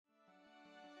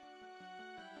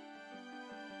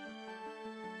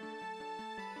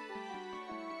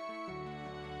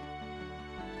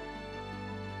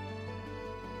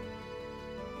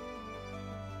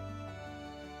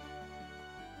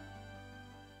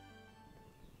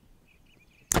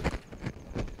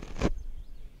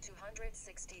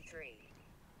263.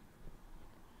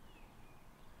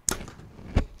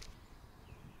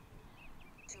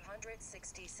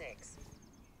 266.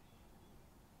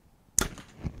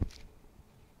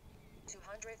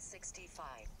 265.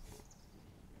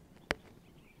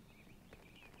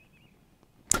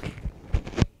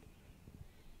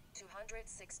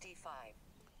 265.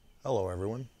 Hello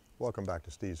everyone, welcome back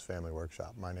to Steve's Family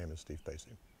Workshop. My name is Steve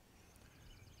Pacey.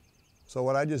 So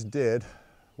what I just did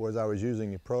was I was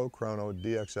using the Pro Chrono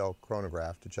DXL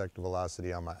Chronograph to check the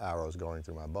velocity on my arrows going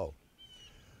through my bow.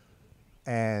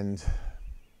 And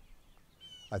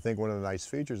I think one of the nice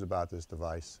features about this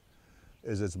device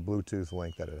is its Bluetooth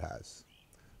link that it has.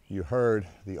 You heard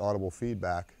the audible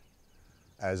feedback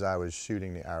as I was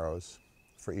shooting the arrows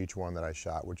for each one that I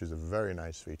shot, which is a very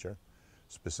nice feature.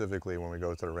 Specifically, when we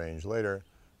go to the range later,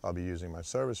 I'll be using my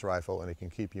service rifle, and it can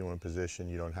keep you in position.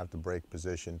 You don't have to break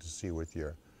position to see with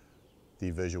the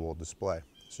visual display.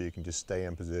 So you can just stay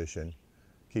in position,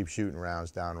 keep shooting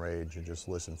rounds downrange, and just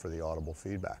listen for the audible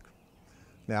feedback.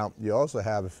 Now, you also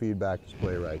have a feedback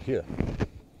display right here.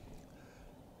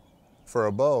 For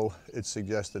a bow, it's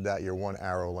suggested that you're one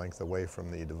arrow length away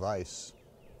from the device,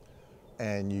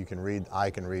 and I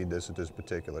can read this at this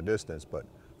particular distance, but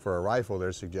for a rifle,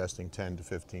 they're suggesting 10 to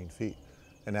 15 feet.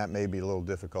 And that may be a little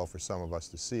difficult for some of us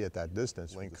to see at that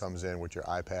distance. Link comes in with your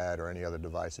iPad or any other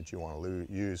device that you want to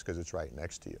use because it's right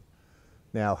next to you.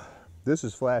 Now, this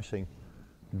is flashing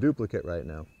duplicate right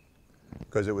now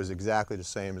because it was exactly the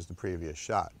same as the previous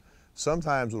shot.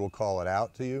 Sometimes it will call it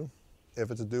out to you if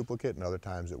it's a duplicate, and other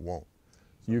times it won't.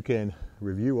 You can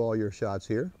review all your shots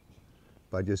here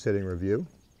by just hitting review.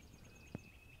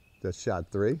 That's shot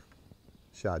 3.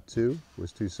 Shot 2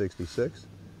 was 266,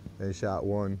 and shot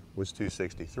 1 was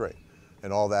 263.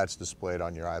 And all that's displayed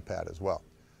on your iPad as well.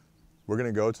 We're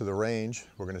going to go to the range.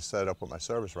 We're going to set it up with my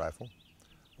service rifle.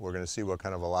 We're going to see what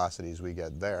kind of velocities we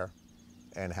get there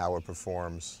and how it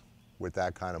performs with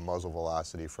that kind of muzzle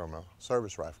velocity from a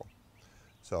service rifle.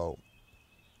 So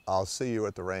I'll see you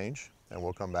at the range, and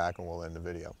we'll come back and we'll end the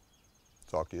video.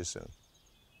 Talk to you soon.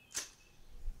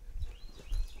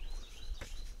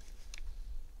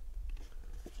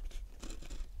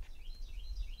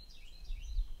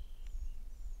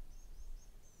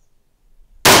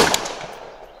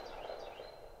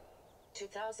 Two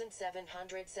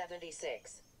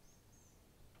 2,776.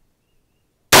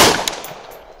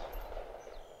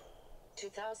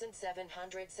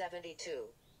 2,772.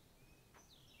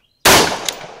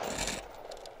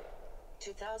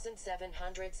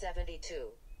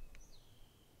 2,772.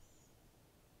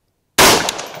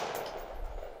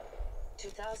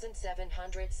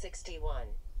 2,761.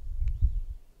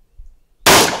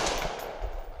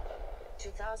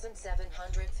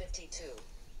 2,752.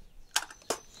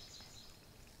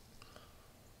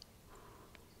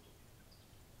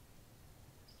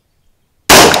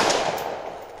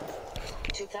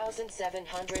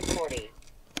 2,740.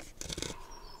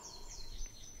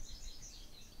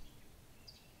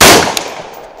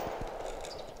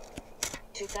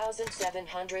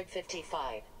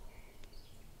 2,755.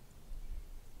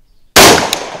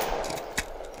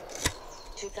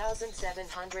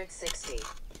 2,760.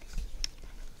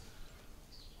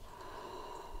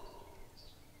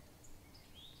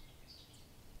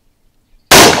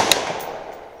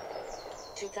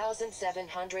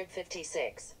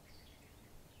 2,756.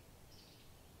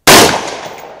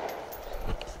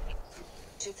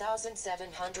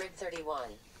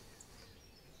 2,731.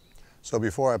 So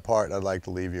before I part, I'd like to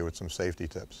leave you with some safety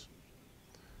tips.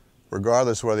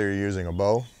 Regardless whether you're using a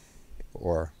bow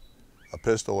or a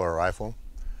pistol or a rifle,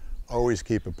 always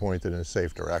keep it pointed in a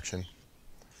safe direction.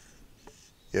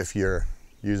 If you're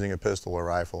using a pistol or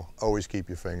rifle, always keep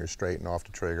your fingers straight and off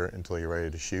the trigger until you're ready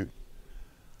to shoot.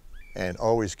 And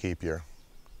always keep your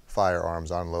firearms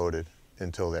unloaded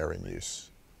until they're in use.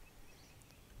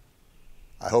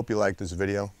 I hope you liked this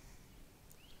video.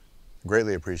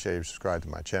 Greatly appreciate if you subscribe to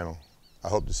my channel. I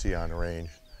hope to see you on the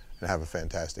range, and have a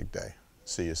fantastic day.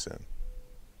 See you soon.